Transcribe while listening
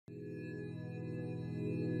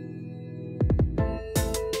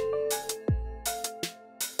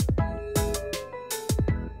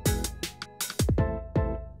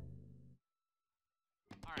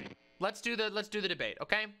let's do the debate.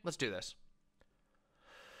 Okay, let's do this.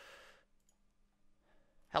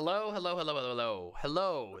 Hello, hello, hello, hello, hello,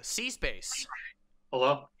 hello, Cspace.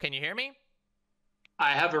 Hello? Can you hear me?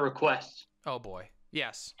 I have a request. Oh boy.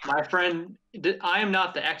 Yes. My friend, I am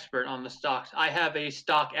not the expert on the stocks. I have a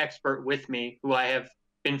stock expert with me who I have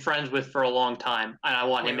been friends with for a long time, and I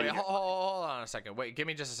want him in here. Hold on a second. Wait, give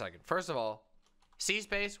me just a second. First of all,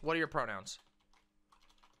 Cspace, what are your pronouns?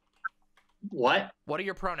 What? What are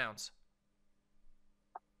your pronouns?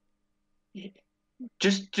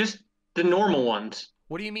 Just the normal ones.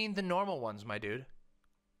 What do you mean the normal ones, my dude?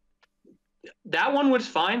 That one was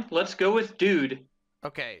fine. Let's go with dude.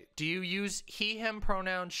 Okay, do you use he, him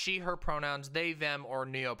pronouns, she, her pronouns, they, them, or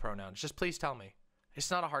neo pronouns? Just please tell me. It's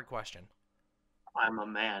not a hard question. I'm a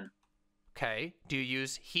man. Okay, do you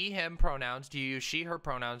use he, him pronouns? Do you use she, her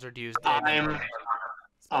pronouns, or do you use they, them I'm pronouns?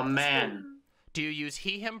 a man. Do you use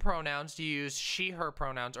he, him pronouns? Do you use she, her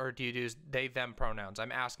pronouns, or do you use they, them pronouns?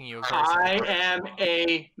 I'm asking you. I am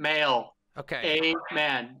a male. Okay. A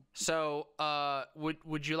man. So,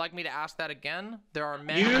 would you like me to ask that again? There are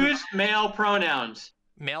men. Use male pronouns.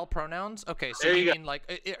 Male pronouns? Okay, so there you you mean like,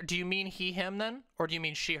 do you mean he, him then, or do you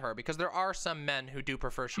mean she, her? Because there are some men who do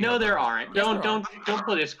prefer she. No, there aren't. Yes, Don't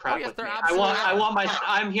play this crap yes, with there me. absolutely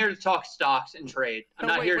I'm here to talk stocks and trade. I'm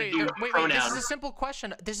not here to do pronouns. This is a simple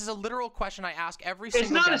question. This is a literal question I ask every It's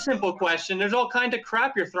single. It's not a simple question. There's all kinds of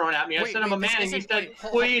crap you're throwing at me. I said I'm a man, and you said,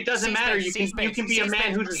 well, it doesn't matter. You can be a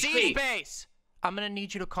man who's a Cspace. I'm gonna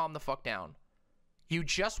need you to calm the fuck down. You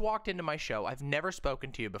just walked into my show. I've never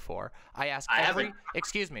spoken to you before. I ask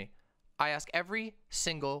every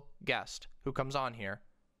single guest who comes on here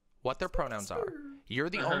what their pronouns are. You're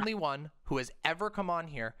the only one who has ever come on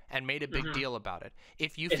here and made a big deal about it.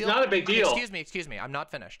 If you feel it's not a big deal. Excuse me, I'm not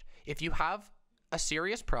finished. If you have a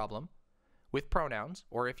serious problem with pronouns,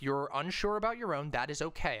 or if you're unsure about your own, that is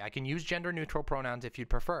okay. I can use gender neutral pronouns if you'd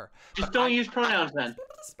prefer. Just don't use pronouns then.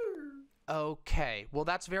 Okay, well,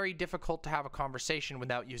 that's very difficult to have a conversation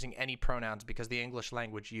without using any pronouns because the English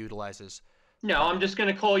language utilizes. No, I'm just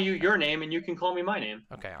going to call you your name, and you can call me my name.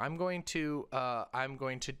 Okay, I'm going to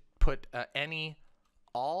put any,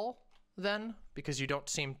 all, then, because you don't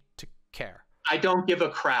seem to care. I don't give a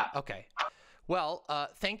crap. Okay. Well,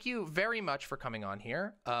 thank you very much for coming on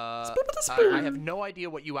here. I have no idea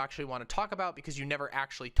what you actually want to talk about because you never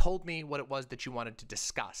actually told me what it was that you wanted to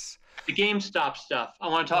discuss. The GameStop stuff. I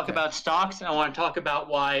want to talk about stocks, and I want to talk about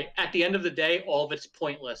why, at the end of the day, all of it's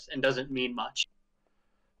pointless and doesn't mean much.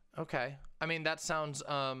 Okay. I mean, that sounds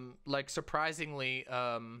like surprisingly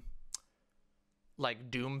like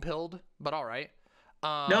doom-pilled, but all right.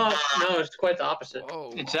 No, it's quite the opposite.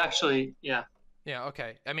 Whoa. It's actually, yeah. Yeah,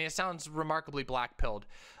 okay. I mean, it sounds remarkably black-pilled.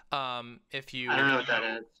 If you... I don't know what that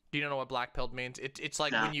is. Do you know what black-pilled means? It's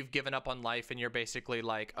like when you've given up on life and you're basically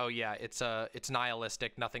like, oh yeah, it's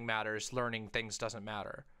nihilistic, nothing matters, learning things doesn't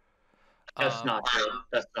matter. That's not true.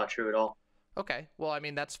 That's not true at all. Okay, well, I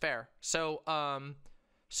mean, that's fair. So,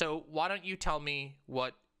 so why don't you tell me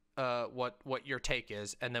what your take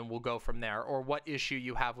is, and then we'll go from there, or what issue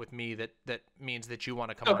you have with me that means that you want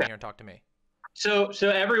to come on here and talk to me. So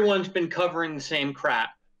everyone's been covering the same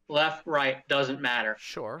crap. Left, right, doesn't matter.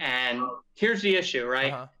 Sure. And here's the issue,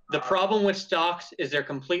 right? The problem with stocks is they're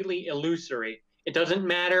completely illusory. It doesn't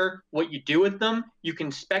matter what you do with them. You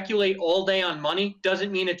can speculate all day on money.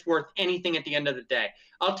 Doesn't mean it's worth anything at the end of the day.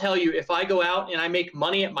 I'll tell you, if I go out and I make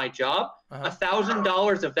money at my job,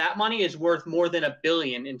 $1,000 of that money is worth more than $1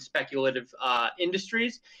 billion in speculative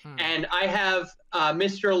industries. And I have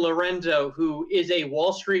Mr. Lorenzo, who is a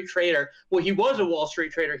Wall Street trader. Well, he was a Wall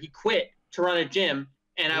Street trader. He quit to run a gym.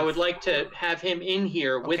 And I would like to have him in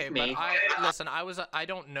here with me. But listen, I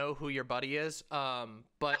don't know who your buddy is,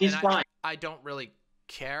 but he's fine. I don't really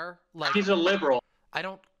care. Like, he's a liberal. I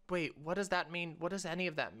don't. Wait, what does that mean? What does any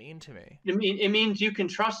of that mean to me? It means you can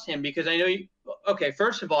trust him because I know you. Okay,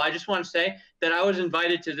 first of all, I just want to say that I was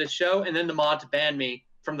invited to this show, and then the mods banned me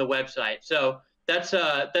from the website. So that's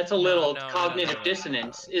a little cognitive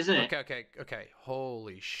dissonance, isn't it? Okay.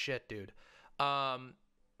 Holy shit, dude.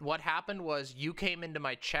 What happened was you came into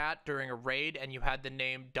my chat during a raid and you had the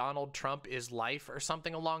name Donald Trump is life or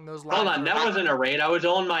something along those lines. Hold on, that wasn't a raid. I was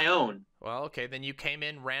on my own. Well, okay, then you came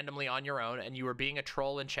in randomly on your own and you were being a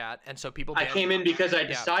troll in chat, and so people... I came in because I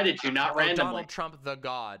decided to, not randomly. Donald Trump the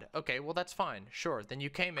God. Okay, well, that's fine. Sure, then you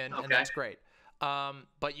came in and that's great.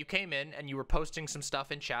 But you came in and you were posting some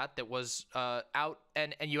stuff in chat that was out,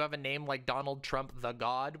 and you have a name like Donald Trump the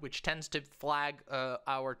God, which tends to flag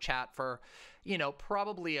our chat for, you know,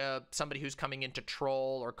 probably somebody who's coming in to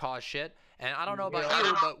troll or cause shit. And I don't know about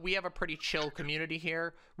you, but we have a pretty chill community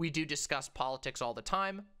here. We do discuss politics all the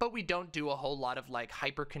time, but we don't do a whole lot of like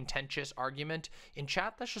hyper contentious argument in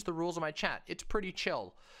chat. That's just the rules of my chat. It's pretty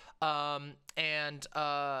chill. And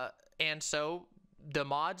so the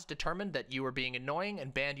mods determined that you were being annoying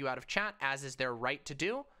and banned you out of chat, as is their right to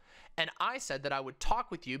do. And I said that I would talk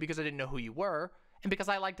with you because I didn't know who you were and because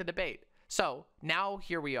I like to debate. So now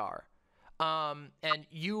here we are. And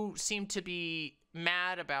you seem to be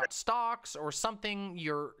mad about stocks or something.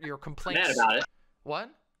 Your complaints. Mad about it. What?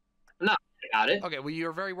 I'm not mad about it. Okay, well,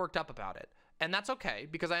 you're very worked up about it. And that's okay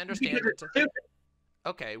because I understand it.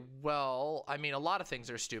 Okay, well, I mean, a lot of things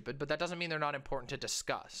are stupid, but that doesn't mean they're not important to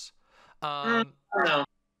discuss. No.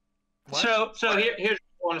 So here's where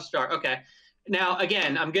I want to start. Okay. Now,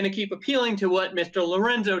 again, I'm going to keep appealing to what Mr.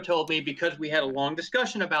 Lorenzo told me because we had a long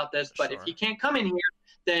discussion about this. But if he can't come in here,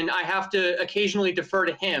 then I have to occasionally defer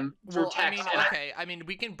to him through text. I mean,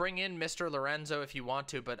 we can bring in Mr. Lorenzo if you want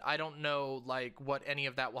to, but I don't know, like, what any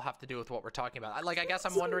of that will have to do with what we're talking about. I guess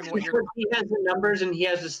I'm wondering what you're... He has the numbers and he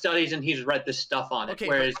has the studies and he's read the stuff on it,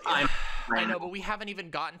 whereas I know, but we haven't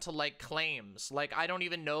even gotten to, like, claims. Like, I don't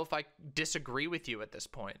even know if I disagree with you at this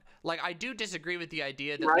point. Like, I do disagree with the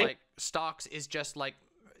idea that, like, stocks is just, like,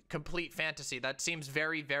 complete fantasy. That seems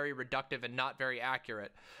very, very reductive and not very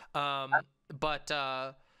accurate. But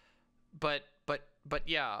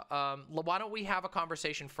yeah, why don't we have a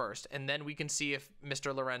conversation first, and then we can see if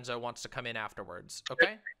Mr. Lorenzo wants to come in afterwards,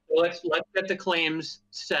 okay? Let's get the claims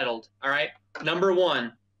settled, all right? Number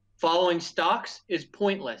one, following stocks is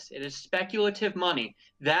pointless. It is speculative money.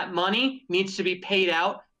 That money needs to be paid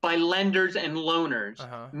out by lenders and loaners,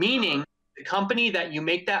 meaning the company that you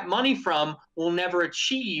make that money from will never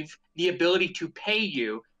achieve the ability to pay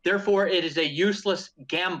you. Therefore, it is a useless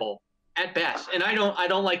gamble. At best, and I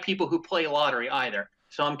don't like people who play lottery either.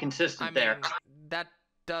 So I'm consistent there. That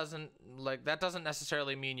doesn't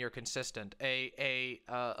necessarily mean you're consistent. A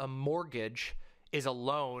mortgage is a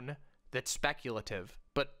loan that's speculative,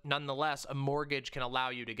 but nonetheless, a mortgage can allow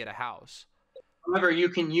you to get a house. However, you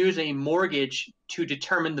can use a mortgage to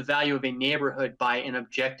determine the value of a neighborhood by an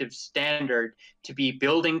objective standard, to be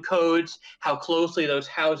building codes, how closely those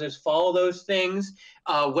houses follow those things,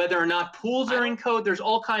 whether or not pools are in code. There's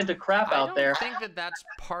all kinds of crap out there. I don't think that that's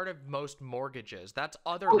part of most mortgages. That's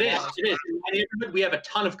other laws. It is. In my neighborhood, we have a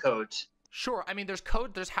ton of codes. Sure, I mean, there's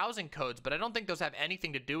housing codes, but I don't think those have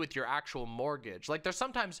anything to do with your actual mortgage. Like, there's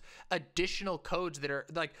sometimes additional codes that are,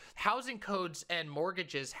 like, housing codes and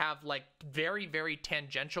mortgages have, like, very, very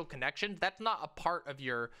tangential connections. That's not a part of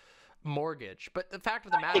your mortgage. But the fact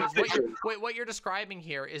of the matter is, what you're describing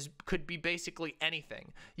here could be basically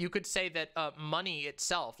anything. You could say that money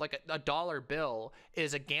itself, like a dollar bill,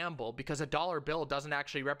 is a gamble because a dollar bill doesn't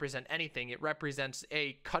actually represent anything. It represents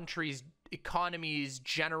a country's economy's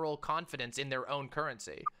general confidence in their own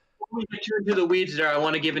currency. When we get into the weeds there, I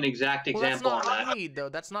want to give an exact example of that. That's not a weed, though.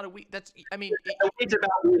 That's not a weed. I mean... It's about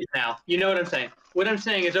weeds now. You know what I'm saying? What I'm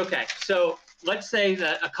saying is, okay, so let's say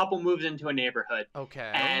that a couple moves into a neighborhood.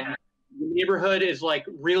 Okay. And the neighborhood is, like,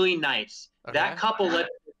 really nice. Okay. That couple lets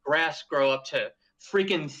the grass grow up to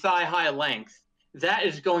freaking thigh-high length. That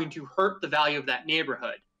is going to hurt the value of that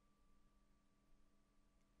neighborhood.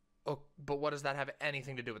 Oh, but what does that have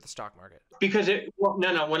anything to do with the stock market? Because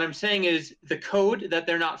no. What I'm saying is the code that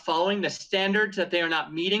they're not following, the standards that they are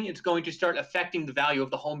not meeting, it's going to start affecting the value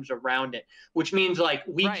of the homes around it. Which means, like,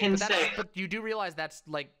 But you do realize that's,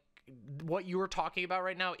 like, what you were talking about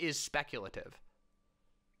right now is speculative.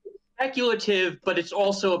 Speculative, but it's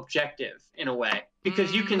also objective in a way,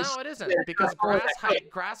 because you can. No, it isn't, because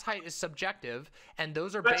grass height is subjective, and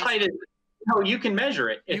those are based. No, you can measure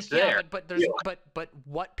it. It's there. But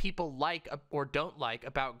what people like or don't like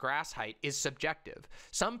about grass height is subjective.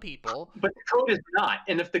 Some people. But the code is not.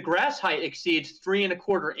 And if the grass height exceeds 3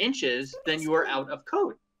 1/4 inches, then you are out of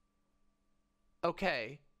code.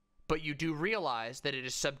 Okay, but you do realize that it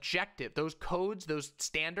is subjective. Those codes, those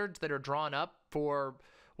standards that are drawn up for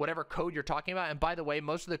whatever code you're talking about. And by the way,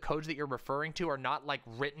 most of the codes that you're referring to are not, like,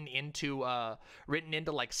 written into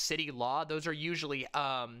like city law. Those are usually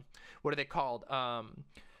what are they called?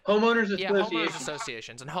 Homeowners associations. Yeah, homeowners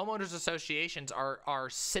associations. And homeowners associations are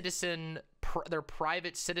they're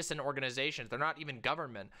private citizen organizations. They're not even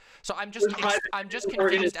government. So I'm just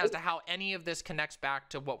confused as to how any of this connects back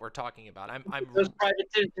to what we're talking about. Those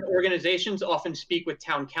private citizen organizations often speak with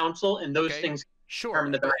town council, and those things. Sure.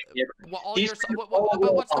 What's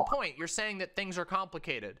the point? You're saying that things are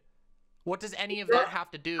complicated. What does any of that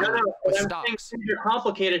have to do with stocks? Things are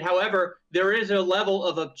complicated. However, there is a level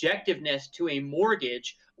of objectiveness to a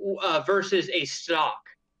mortgage versus a stock.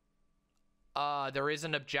 There is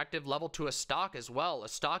an objective level to a stock as well. A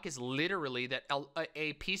stock is literally that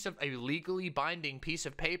a legally binding piece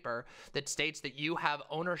of paper that states that you have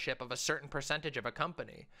ownership of a certain percentage of a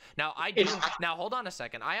company. Now, now hold on a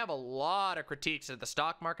second. I have a lot of critiques of the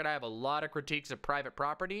stock market. I have a lot of critiques of private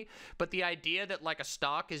property, but the idea that like a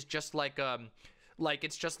stock is just like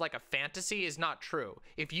it's just like a fantasy is not true.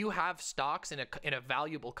 If you have stocks in a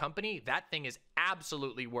valuable company, that thing is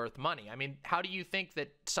absolutely worth money. I mean, how do you think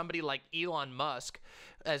that somebody like Elon Musk,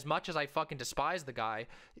 as much as I fucking despise the guy,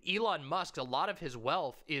 Elon Musk, a lot of his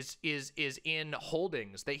wealth is in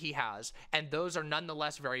holdings that he has, and those are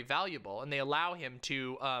nonetheless very valuable, and they allow him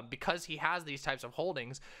to because he has these types of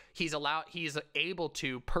holdings, he's able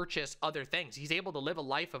to purchase other things. He's able to live a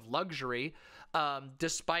life of luxury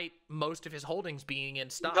despite most of his holdings being in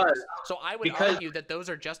stocks. So I would argue that those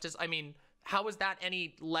are just as, I mean, how is that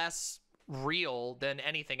any less real than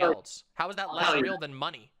anything else? How is that less real than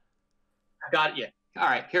money? Got you. All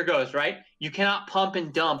right, here goes, right? You cannot pump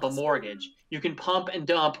and dump a mortgage. You can pump and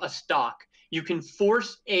dump a stock. You can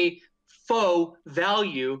force a faux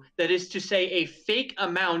value, that is to say a fake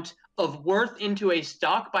amount of worth into a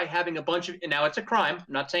stock by having a bunch of, and now it's a crime, I'm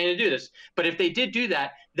not saying to do this, but if they did do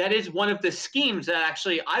that, that is one of the schemes that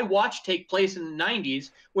actually I watched take place in the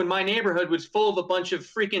 90s when my neighborhood was full of a bunch of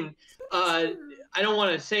freaking, I don't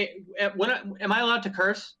want to say, am I allowed to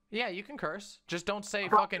curse? Yeah, you can curse. Just don't say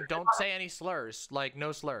don't say any slurs, like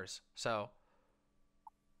no slurs, so.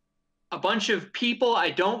 A bunch of people I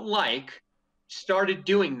don't like started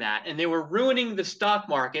doing that, and they were ruining the stock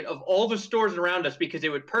market of all the stores around us because they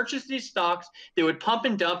would purchase these stocks, they would pump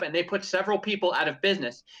and dump, and they put several people out of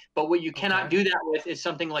business. But what you cannot do that with is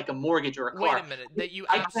something like a mortgage or a car. Wait a minute,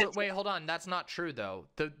 wait, hold on, that's not true though.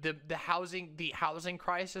 The housing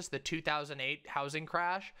crisis, the 2008 housing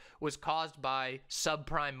crash, was caused by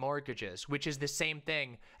subprime mortgages, which is the same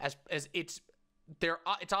thing as it's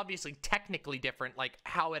obviously technically different, like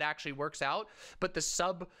how it actually works out, but the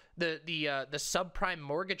subprime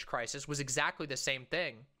mortgage crisis was exactly the same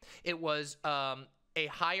thing. It was a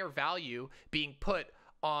higher value being put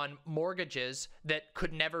on mortgages that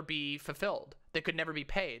could never be fulfilled, that could never be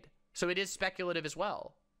paid. So it is speculative as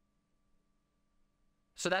well.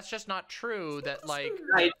 So that's just not true. That like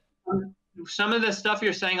some of the stuff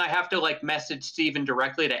you're saying, I have to like message Steven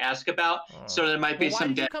directly to ask about. So there might be some.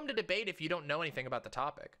 Why did you come to debate if you don't know anything about the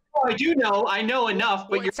topic? Oh, I do know. I know enough.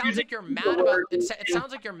 But it sounds like you're mad about it. It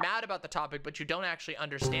sounds like you're mad about the topic, but you don't actually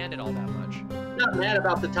understand it all that much. I'm not mad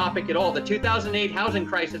about the topic at all. The 2008 housing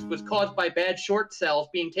crisis was caused by bad short sales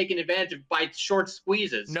being taken advantage of by short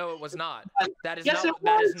squeezes. No, it was not. That is yes, not.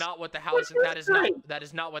 That is not what the housing. That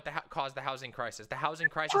is not what caused the housing crisis. The housing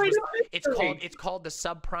crisis was. It's called the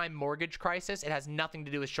subprime mortgage crisis. It has nothing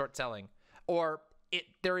to do with short selling, or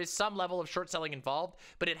there is some level of short selling involved,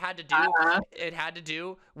 but it had to do. It had to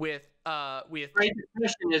do with. Great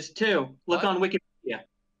Depression is too. Look on Wikipedia.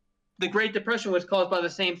 The Great Depression was caused by the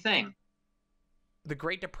same thing. The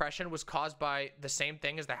Great Depression was caused by the same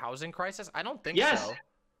thing as the housing crisis? I don't think so.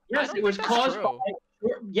 Yes, it was caused by,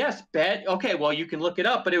 yes, bad. Okay, well, you can look it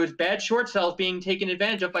up, but it was bad short sales being taken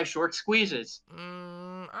advantage of by short squeezes.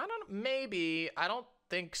 I don't, maybe. I don't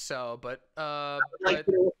think so, but yeah,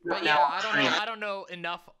 I don't know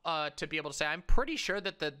enough to be able to say. I'm pretty sure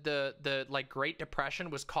that the like Great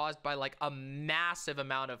Depression was caused by like a massive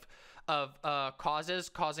amount of causes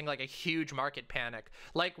causing like a huge market panic.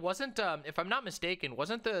 Like wasn't if I'm not mistaken,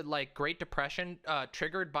 wasn't the like Great Depression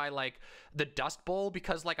triggered by like the Dust Bowl,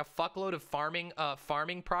 because like a fuckload of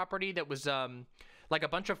farming property that was like a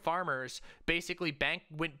bunch of farmers basically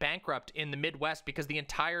went bankrupt in the Midwest because the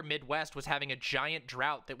entire Midwest was having a giant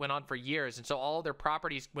drought that went on for years, and so all their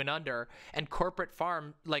properties went under, and corporate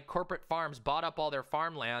farms bought up all their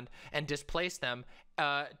farmland and displaced them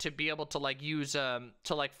to be able to like use to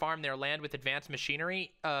like farm their land with advanced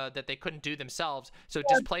machinery that they couldn't do themselves. So it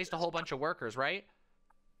displaced a whole bunch of workers, right?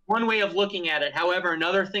 One way of looking at it. However,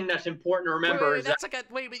 another thing that's important to remember is that's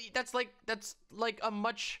like a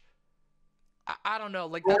much. I don't know,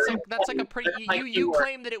 like that's like a pretty. You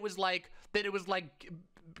claim that it was like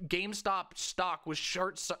GameStop stock was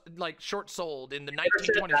short sold in the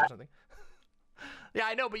 1920s or something. Yeah,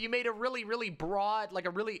 I know, but you made a really broad,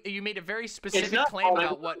 you made a very specific claim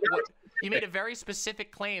about what you made a very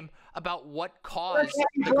specific claim about what caused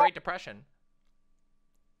the Great Depression.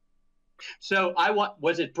 So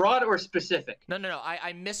was it broad or specific? No.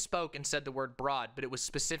 I misspoke and said the word broad, but it was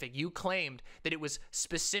specific. You claimed that it was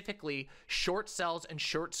specifically short sells and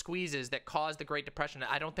short squeezes that caused the Great Depression.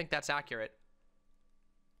 I don't think that's accurate.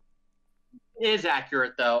 is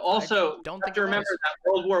accurate, though. Also, don't you have to remember that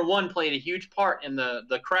World War I played a huge part in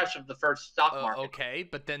the crash of the first stock market. Okay,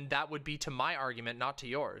 but then that would be to my argument, not to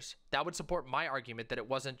yours. That would support my argument that it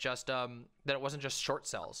wasn't just short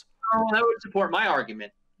sells. Oh, that would support my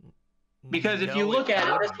argument. Because if you look at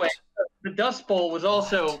it this way, the Dust Bowl was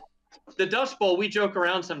also the Dust Bowl. We joke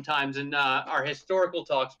around sometimes in our historical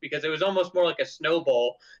talks because it was almost more like a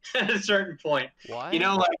snowball at a certain point. What? You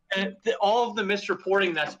know, like all of the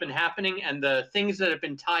misreporting that's been happening and the things that have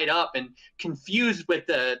been tied up and confused with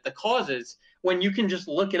the causes. When you can just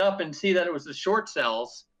look it up and see that it was the short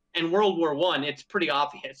sells and World War I, it's pretty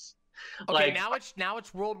obvious. Okay, like, now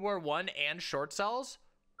it's World War I and short sells.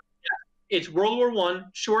 It's World War I,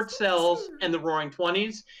 short sells, and the Roaring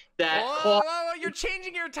Twenties that. Whoa, you're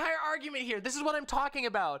changing your entire argument here. This is what I'm talking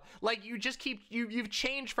about. Like you just keep you've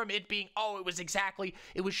changed from it being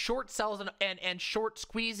it was short sells and short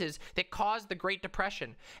squeezes that caused the Great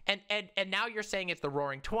Depression, and now you're saying it's the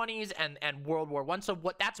Roaring Twenties and World War I. So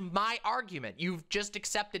that's my argument. You've just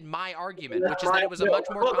accepted my argument, which is that it was a much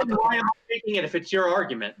more complicated. Why am I taking it if it's your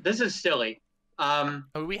argument? This is silly. I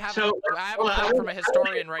have a quote from a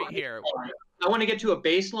historian right here. I want to get to a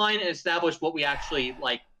baseline and establish what we actually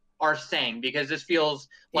are saying, because this feels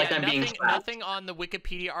like I'm being trapped. Nothing on the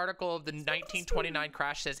Wikipedia article of the 1929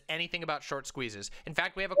 crash says anything about short squeezes. In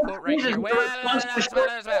fact, we have a quote right here.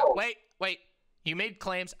 Wait. You made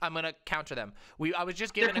claims. I'm gonna counter them. I was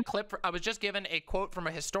just given a quote from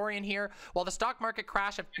a historian here. While the stock market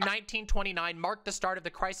crash of 1929 marked the start of the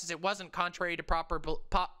crisis, it wasn't, contrary to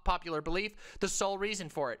popular belief, the sole reason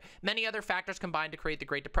for it. Many other factors combined to create the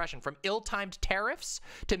Great Depression, from ill-timed tariffs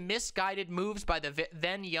to misguided moves by the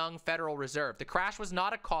then young Federal Reserve. The crash was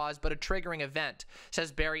not a cause, but a triggering event,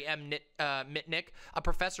 says Barry M. Mitnick, a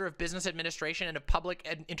professor of business administration and of public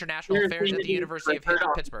and international affairs at the University of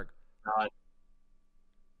Pittsburgh.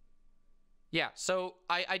 Yeah, so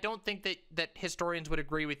I don't think that historians would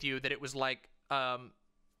agree with you that it was like that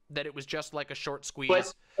it was just like a short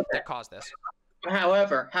squeeze that caused this.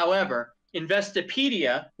 However,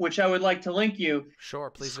 Investopedia, which I would like to link you. Sure,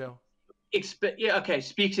 please do.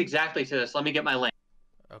 Speaks exactly to this. Let me get my link.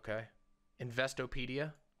 Okay.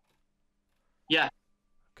 Investopedia? Yeah.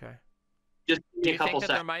 Okay. Just do you think that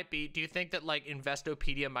there might be? Do you think that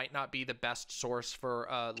Investopedia might not be the best source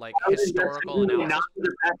for historical analysis? Not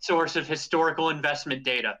the best source of historical investment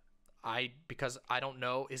data. Because I don't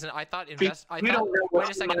know. I thought wait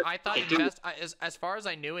a second. I thought as far as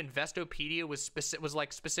I knew, Investopedia was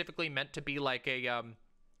specifically meant to be like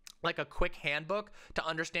a quick handbook to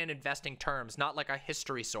understand investing terms, not like a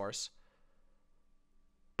history source.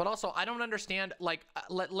 But also, I don't understand.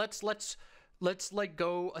 Let's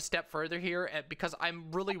go a step further here, because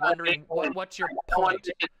I'm really wondering what's your point.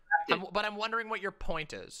 But I'm wondering what your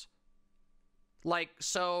point is.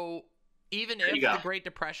 So even if the Great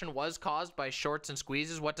Depression was caused by shorts and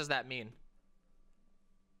squeezes, what does that mean?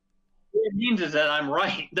 What it means is that I'm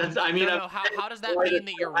right. How does that mean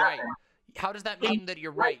that you're right? How does that mean that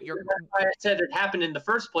you're right? That's why I said it happened in the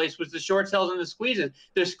first place was the short sells and the squeezes.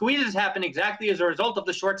 The squeezes happen exactly as a result of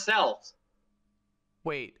the short sells.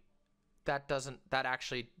 Wait. That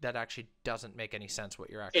actually doesn't make any sense.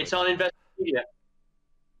 What you're actually. It's on Investopedia.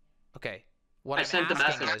 Okay. What I'm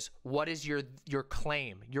asking is, what is your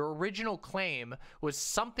claim? Your original claim was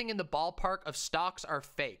something in the ballpark of stocks are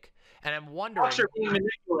fake, and I'm wondering. Stocks are being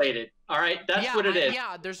manipulated. All right, that's what it is.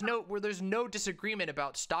 Yeah, there's no disagreement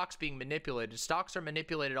about stocks being manipulated. Stocks are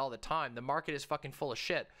manipulated all the time. The market is fucking full of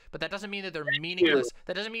shit. But that doesn't mean that they're meaningless.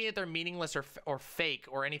 That doesn't mean that they're meaningless or fake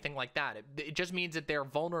or anything like that. It just means that they're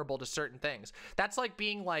vulnerable to certain things. That's like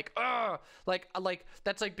being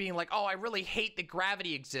that's like being like, oh, I really hate that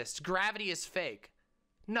gravity exists. Gravity is fake.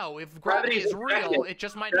 No, if gravity is real, it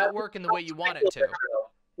just might not work in the way you want it to.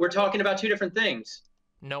 We're talking about two different things.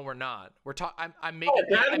 No, we're not. We're talking. I'm making.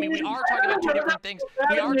 We are talking about two different things.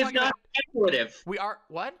 Gravity is not speculative. We are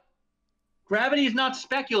what? Gravity is not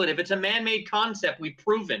speculative. It's a man-made concept. We've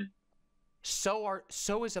proven. So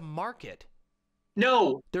is a market.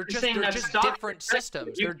 No, they're just different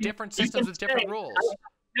systems. They're different systems with different rules.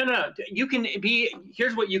 No. You can be.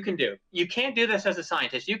 Here's what you can do. You can't do this as a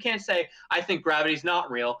scientist. You can't say, I think gravity's not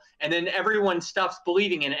real, and then everyone stops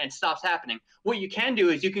believing in it and stops happening. What you can do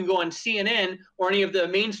is you can go on CNN or any of the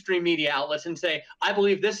mainstream media outlets and say, I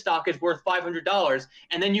believe this stock is worth $500,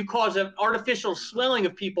 and then you cause an artificial swelling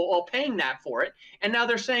of people all paying that for it, and now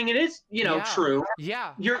they're saying it is, true.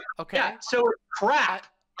 Yeah. Okay. Yeah. So it's crap.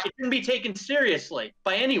 It shouldn't be taken seriously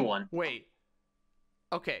by anyone. Wait.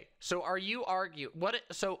 Okay, so are you arguing what?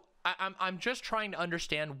 So I'm just trying to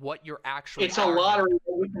understand what you're actually. It's a lottery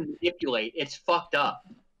that we can manipulate. It's fucked up.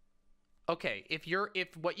 Okay,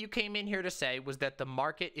 if what you came in here to say was that the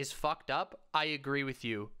market is fucked up, I agree with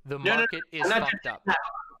you. The market is fucked up.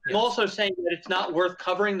 I'm also saying that it's not worth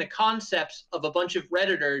covering the concepts of a bunch of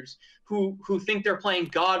Redditors who think they're playing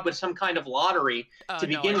God with some kind of lottery to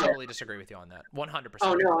begin with. I totally disagree with you on that. 100%.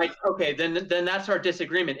 Oh no, okay, then that's our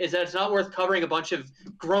disagreement. Is that it's not worth covering a bunch of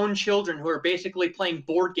grown children who are basically playing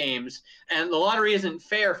board games, and the lottery isn't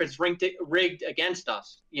fair if it's rigged against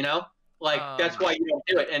us. You know, like that's why you don't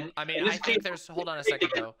do it. And I mean, I think there's. Hold on a second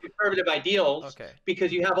though. Conservative ideals. Okay.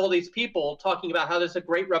 Because you have all these people talking about how this is a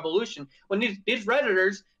great revolution when these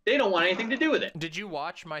Redditors, they don't want anything to do with it. Did you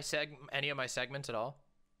watch any of my segments at all?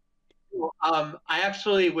 I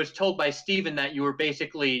actually was told by Steven that you were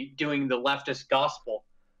basically doing the leftist gospel.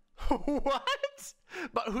 What?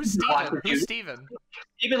 But who's Steven? Who's Steven?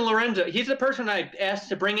 Steven Lorenzo. He's the person I asked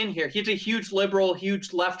to bring in here. He's a huge liberal,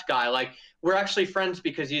 huge left guy. Like, we're actually friends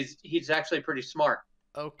because he's actually pretty smart.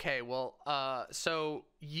 Okay, well, so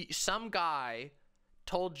some guy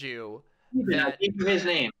told you Steven, that I gave you his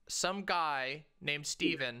name. Some guy named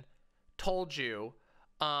Steven told you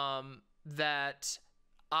that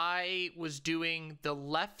I was doing the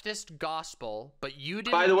leftist gospel, but you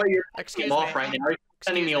didn't. By the way, you're off right now. You're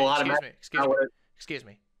sending me a lot of Excuse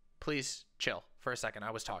me. Please chill for a second.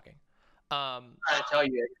 I was talking. I'm trying to tell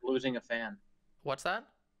you that you're losing a fan. What's that?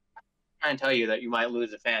 I'm trying to tell you that you might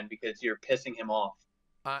lose a fan because you're pissing him off.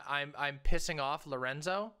 I'm pissing off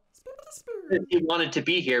Lorenzo. He wanted to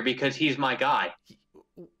be here because he's my guy.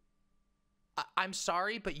 I'm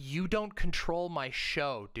sorry, but you don't control my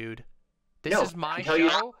show, dude. This is my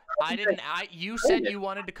show. You said you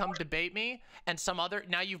wanted to come debate me, and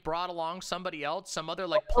now you've brought along somebody else, some other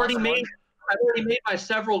like I've already made my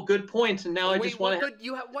several good points, and now I just want to.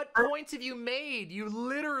 What points have you made? You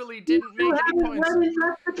literally didn't make any points.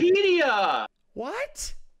 Wikipedia.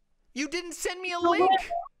 What? You didn't send me a link.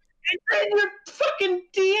 It's in your fucking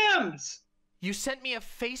DMs. You sent me a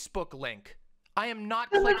Facebook link. I am not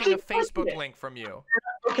clicking a Facebook link from you.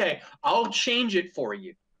 Okay, I'll change it for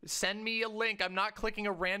you. Send me a link. I'm not clicking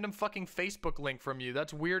a random fucking Facebook link from you.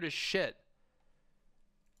 That's weird as shit.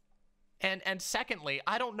 And secondly,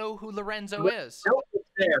 I don't know who Lorenzo is. No, it's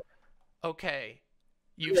there. Okay.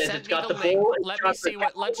 You've sent me the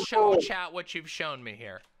link. Let's show chat what you've shown me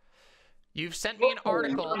here. You've sent me an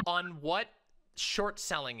article on what short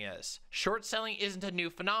selling is. Short selling isn't a new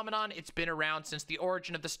phenomenon. It's been around since the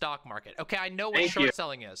origin of the stock market. Okay, I know what short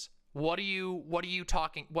selling is. What are you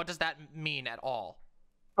talking? What does that mean at all?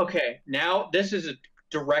 Okay, now this is a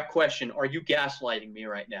direct question. Are you gaslighting me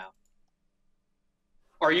right now?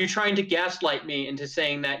 Are you trying to gaslight me into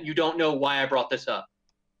saying that you don't know why I brought this up?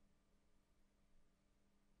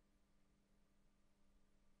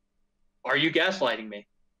 Are you gaslighting me?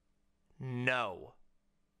 No.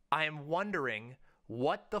 I am wondering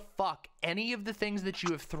what the fuck any of the things that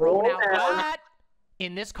you have thrown out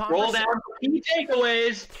in this conversation. Roll down key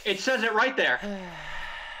takeaways. It says it right there.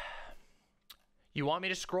 You want me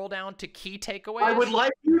to scroll down to key takeaways? I would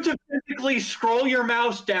like you to physically scroll your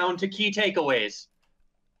mouse down to key takeaways.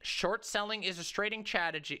 Short selling is a trading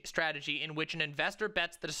strategy in which an investor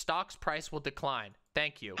bets that a stock's price will decline.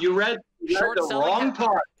 Thank you. You read the wrong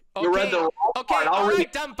part. Okay. You read the wrong part. All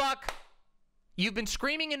right, dumb fuck. You've been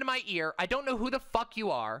screaming into my ear. I don't know who the fuck you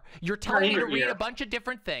are. You're telling me to read a bunch of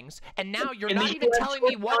different things, and now you're not even telling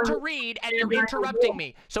me what to read, and you're interrupting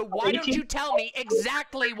me. So why don't you tell me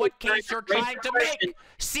exactly what case you're trying to make?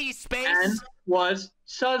 Cspace. And was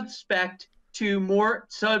subject to more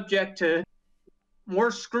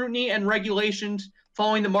scrutiny and regulations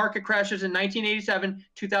following the market crashes in 1987,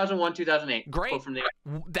 2001, 2008. Great.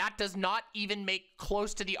 That does not even make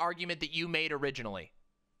close to the argument that you made originally.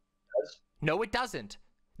 No, it doesn't.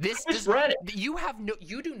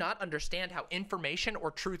 You do not understand how information or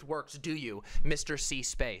truth works, do you, Mr.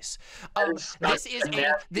 Cspace?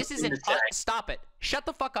 Stop it. Shut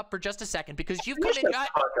the fuck up for just a second, because you've come in.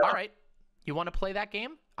 All right. You want to play that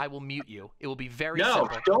game? I will mute you. It will be very simple.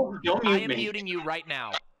 No, don't mute me. I am muting you right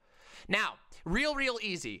now. Now, real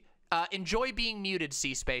easy. Enjoy being muted,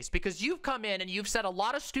 Cspace, because you've come in and you've said a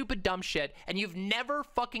lot of stupid dumb shit, and you've never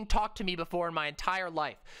fucking talked to me before in my entire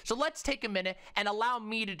life. So let's take a minute and allow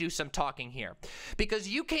me to do some talking here, because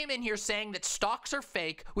you came in here saying that stocks are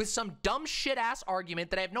fake with some dumb shit ass argument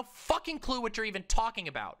that I have no fucking clue what you're even talking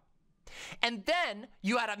about. And then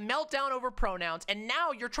you had a meltdown over pronouns, and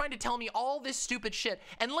now you're trying to tell me all this stupid shit.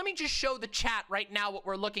 And let me just show the chat right now what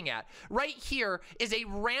we're looking at. Right here is a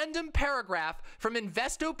random paragraph from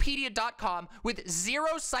Investopedia.com with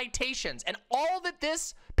 0 citations. And all that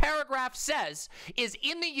this paragraph says is,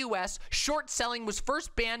 in the U.S., short selling was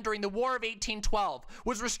first banned during the War of 1812,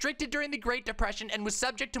 was restricted during the Great Depression, and was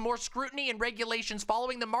subject to more scrutiny and regulations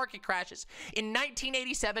following the market crashes in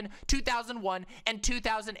 1987, 2001, and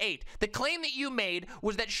 2008. The claim that you made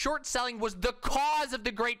was that short selling was the cause of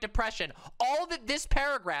the Great Depression. All that this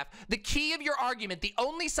paragraph, the key of your argument, the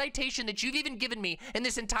only citation that you've even given me in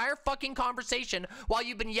this entire fucking conversation while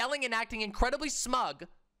you've been yelling and acting incredibly smug,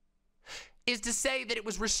 is to say that it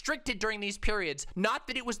was restricted during these periods, not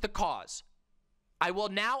that it was the cause. I will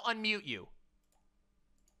now unmute you.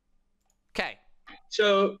 Okay.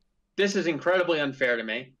 So this is incredibly unfair to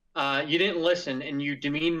me. You didn't listen, and you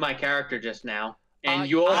demeaned my character just now. And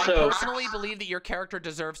you also... I personally believe that your character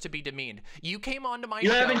deserves to be demeaned. You came onto my show...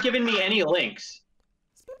 You haven't given me any links.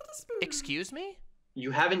 Excuse me? You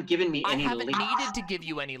haven't given me any links. I haven't needed to give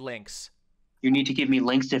you any links. You need to give me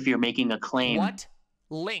links if you're making a claim. What?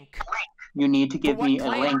 Link? You need to give me a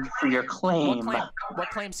link for your claim. What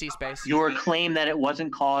claim, Cspace? Your claim that it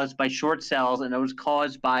wasn't caused by short sales and it was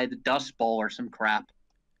caused by the Dust Bowl or some crap.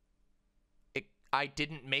 I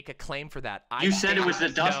didn't make a claim for that. You said it was the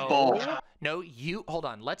Dust Bowl. No, you hold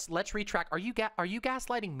on. Let's retract. Are you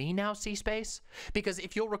gaslighting me now, Cspace? Because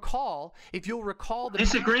if you'll recall, the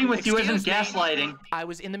disagreeing with you isn't gaslighting. I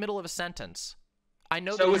was in the middle of a sentence. I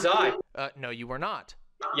know. So was I. No, you were not.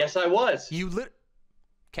 Yes, I was.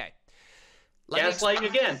 Okay. Gaslighting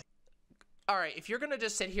again. All right, if you're gonna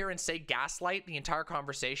just sit here and say gaslight the entire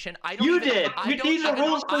conversation, These are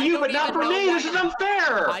rules for you, but not for me. This is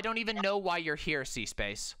unfair. I don't even know why you're here,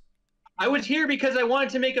 Cspace. I was here because I wanted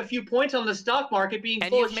to make a few points on the stock market being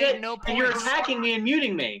full of shit, and you're attacking me and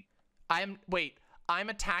muting me. I'm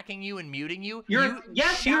attacking you and muting you. You're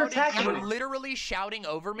attacking me. You're literally shouting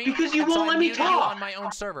over me because you won't let me talk on my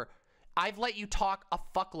own server. I've let you talk a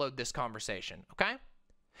fuckload this conversation, okay?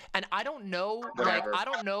 And I don't know,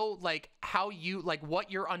 how you,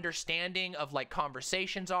 what your understanding of,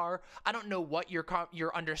 conversations are. I don't know what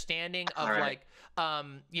your understanding of,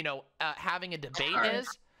 having a debate is.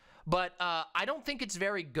 But I don't think it's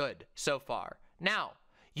very good so far. Now,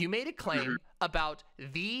 you made a claim about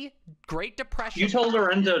the Great Depression. You told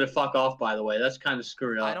Lorenzo to fuck off, by the way. That's kind of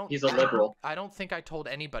screwed up. He's a liberal. I don't think I told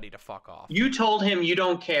anybody to fuck off. You told him you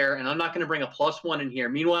don't care, and I'm not going to bring a +1 in here.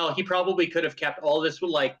 Meanwhile, he probably could have kept all this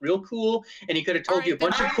real cool, and he could have told you a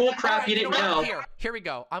bunch of cool crap you didn't know. Here we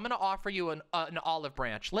go. I'm going to offer you an olive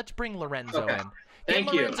branch. Let's bring Lorenzo in.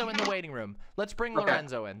 Thank you. Lorenzo in the waiting room. Let's bring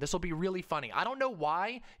Lorenzo in. This will be really funny. I don't know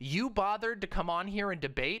why you bothered to come on here and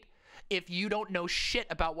debate if you don't know shit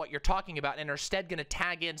about what you're talking about and are instead going to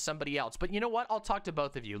tag in somebody else. But you know what? I'll talk to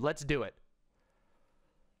both of you. Let's do it.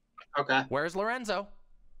 Okay. Where's Lorenzo?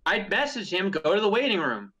 I messaged him, go to the waiting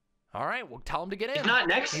room. All right, well, tell him to get in. He's not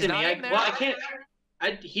next to me. I can't.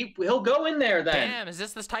 He'll go in there then. Damn, is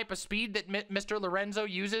this type of speed that Mr. Lorenzo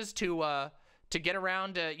uses to get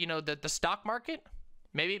around, the stock market?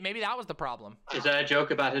 Maybe that was the problem. Is that a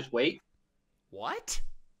joke about his weight? What?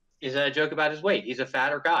 Is that a joke about his weight? He's a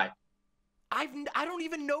fatter guy. I don't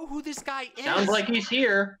even know who this guy is. Sounds like he's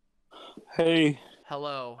here. Hey.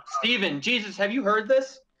 Hello. Steven, Jesus, have you heard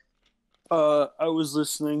this? I was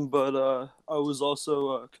listening, but I was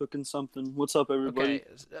also cooking something. What's up, everybody?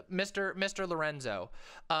 Okay, Mr. Lorenzo.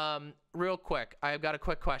 Real quick, I've got a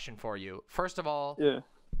quick question for you. First of all,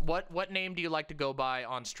 what name do you like to go by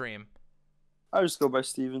on stream? I just go by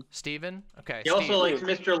Steven. Steven? Okay. He also likes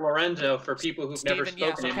Mr. Lorenzo for people who've never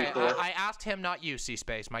spoken to him before. I asked him, not you,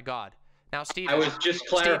 Cspace. My God. Now, Steven. I was just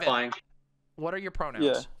clarifying. Steven, what are your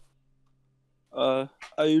pronouns? Yeah.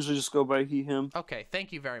 I usually just go by he, him. Okay,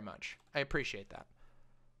 thank you very much. I appreciate that.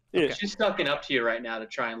 Yeah. Okay. She's sucking up to you right now to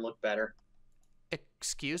try and look better.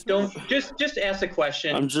 Excuse me? Don't just ask a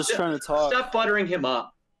question. I'm just trying to talk. Stop buttering him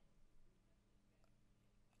up.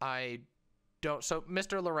 I don't. So,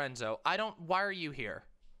 Mr. Lorenzo, why are you here?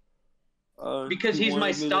 Because he's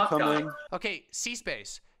my stock guy. Okay,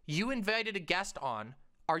 Cspace, you invited a guest on.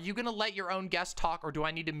 Are you going to let your own guest talk, or do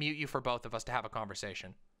I need to mute you for both of us to have a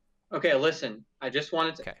conversation? Okay, listen. I just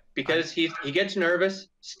wanted to, because he gets nervous.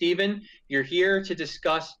 Steven, you're here to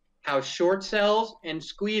discuss how short sells and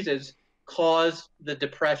squeezes cause the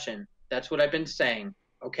depression. That's what I've been saying.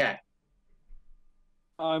 Okay.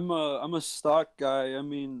 I'm a stock guy. I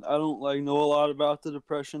mean, I don't know a lot about the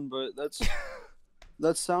depression, but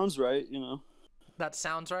that sounds right, That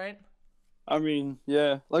sounds right? I mean,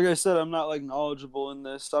 yeah. Like I said, I'm not knowledgeable in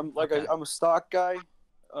this. I'm a stock guy.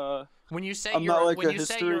 When you say I'm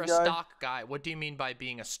you're a stock guy, what do you mean by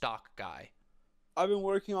being a stock guy? I've been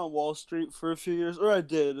working on Wall Street for a few years, or I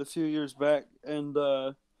did a few years back, and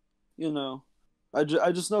I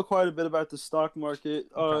just know quite a bit about the stock market.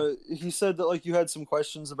 He said that like you had some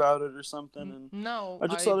questions about it or something, and no, I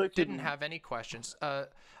just thought I didn't have any questions. I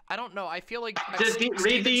don't know. I feel like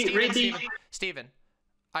Steven.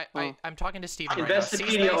 I'm talking to Steven right now.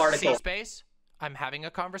 Investopedia article. Cspace. I'm having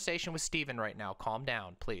a conversation with Steven right now. Calm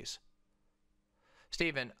down, please.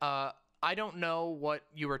 Steven, I don't know what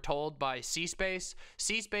you were told by Cspace.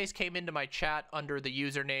 Cspace came into my chat under the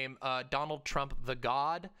username Donald Trump the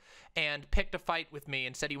God and picked a fight with me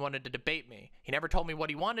and said he wanted to debate me. He never told me what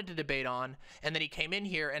he wanted to debate on, and then he came in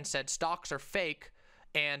here and said stocks are fake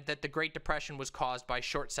and that the Great Depression was caused by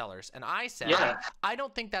short sellers. And I said, I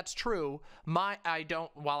don't think that's true.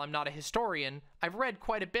 While I'm not a historian, I've read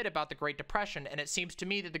quite a bit about the Great Depression, and it seems to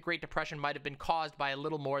me that the Great Depression might have been caused by a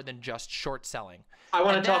little more than just short selling. I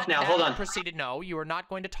want to talk now. Hold on. Proceeded. No, you are not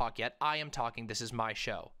going to talk yet. I am talking. This is my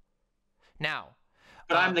show. Now.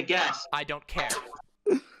 But I'm the guest. I don't care.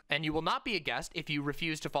 And you will not be a guest if you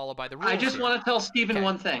refuse to follow by the rules. I just want to tell Steven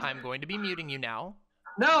one thing. I'm going to be muting you now.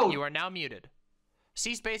 No. You are now muted.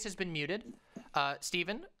 Cspace has been muted.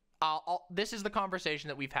 Steven, this is the conversation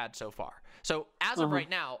that we've had so far. So as of right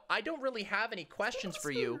now, I don't really have any questions for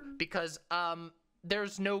you because there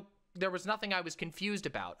was nothing I was confused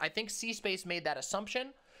about. I think Cspace made that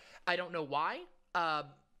assumption. I don't know why.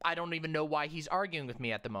 I don't even know why he's arguing with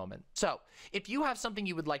me at the moment. So if you have something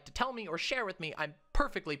you would like to tell me or share with me, I'm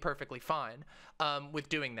perfectly fine with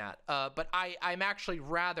doing that. But I'm actually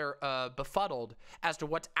rather befuddled as to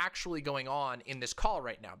what's actually going on in this call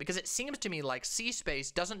right now, because it seems to me like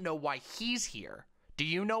Cspace doesn't know why he's here. Do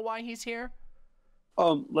you know why he's here?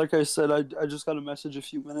 Like I said, I just got a message a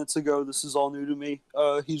few minutes ago. This is all new to me.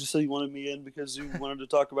 He just said he wanted me in because he wanted to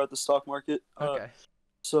talk about the stock market. Okay.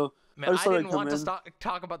 So man, I didn't want to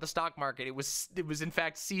talk about the stock market. It was in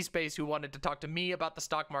fact Cspace who wanted to talk to me about the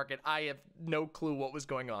stock market. I have no clue what was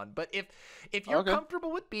going on. But if you're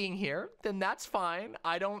comfortable with being here, then that's fine.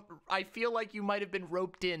 I feel like you might have been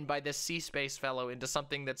roped in by this Cspace fellow into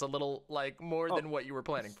something that's a little like more than what you were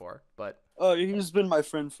planning for. But he's been my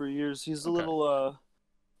friend for years. He's a little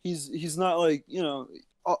he's not like, you know,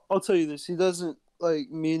 I'll tell you this. He doesn't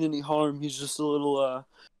like mean any harm. He's just a little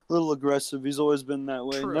aggressive. He's always been that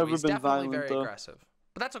way. True. Never He's been definitely violent very though. aggressive.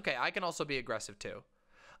 But that's okay. I can also be aggressive too.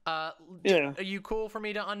 Yeah. Are you cool for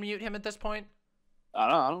me to unmute him at this point?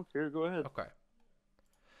 I don't care. Go ahead. Okay.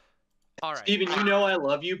 All right. Steven, you know I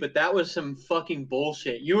love you, but that was some fucking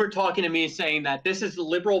bullshit. You were talking to me saying that this is the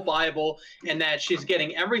liberal Bible and that she's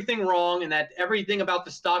getting everything wrong and that everything about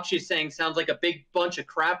the stock she's saying sounds like a big bunch of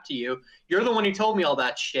crap to you. You're the one who told me all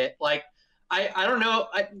that shit. Like, I don't know.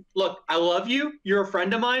 Look, I love you. You're a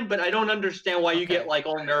friend of mine, but I don't understand why you get like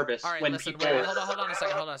all nervous when listen, people. Wait, hold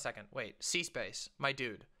on a second. Wait, Cspace, my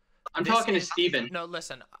dude. I'm talking to Steven. No,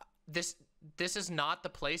 listen. This is not the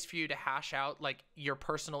place for you to hash out like your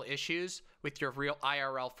personal issues with your real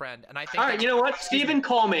IRL friend. And I think. All right, you know what? Steven,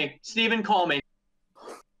 call me. Steven, call me.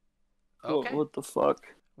 Okay. What the fuck?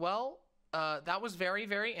 Well, that was very,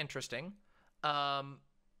 very interesting. I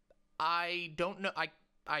don't know.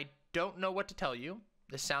 I don't know what to tell you.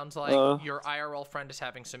 This sounds like your IRL friend is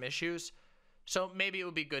having some issues, so maybe it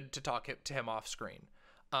would be good to talk to him off screen.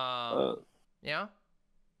 Yeah.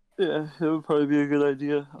 Yeah, it would probably be a good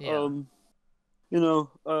idea. Yeah. You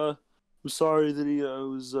know, I'm sorry that he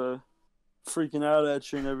was freaking out at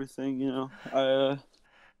you and everything. You know,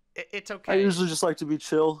 it's okay. I usually just like to be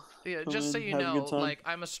chill. Yeah, just so you know, like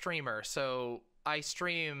I'm a streamer, so I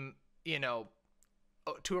stream, you know,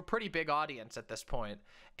 to a pretty big audience at this point,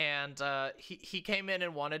 and he came in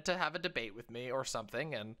and wanted to have a debate with me or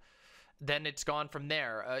something, and then it's gone from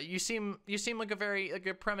there. You seem like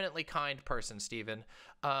a permanently kind person, Steven.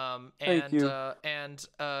 Thank you. And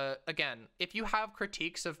again, if you have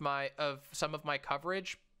critiques of some of my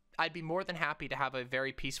coverage, I'd be more than happy to have a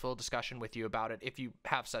very peaceful discussion with you about it if you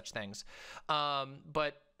have such things.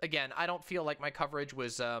 But again, I don't feel like my coverage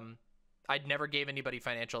was I'd never gave anybody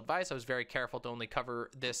financial advice. I was very careful to only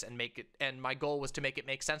cover this and make it, and my goal was to make it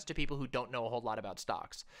make sense to people who don't know a whole lot about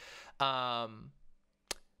stocks.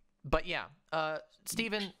 But yeah,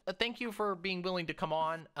 Steven, thank you for being willing to come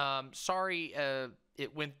on. Sorry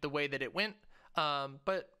it went the way that it went.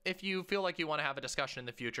 But if you feel like you want to have a discussion in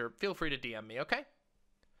the future, feel free to DM me, okay?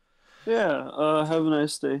 Yeah, have a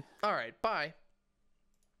nice day. All right, bye.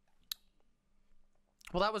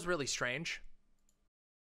 Well, that was really strange.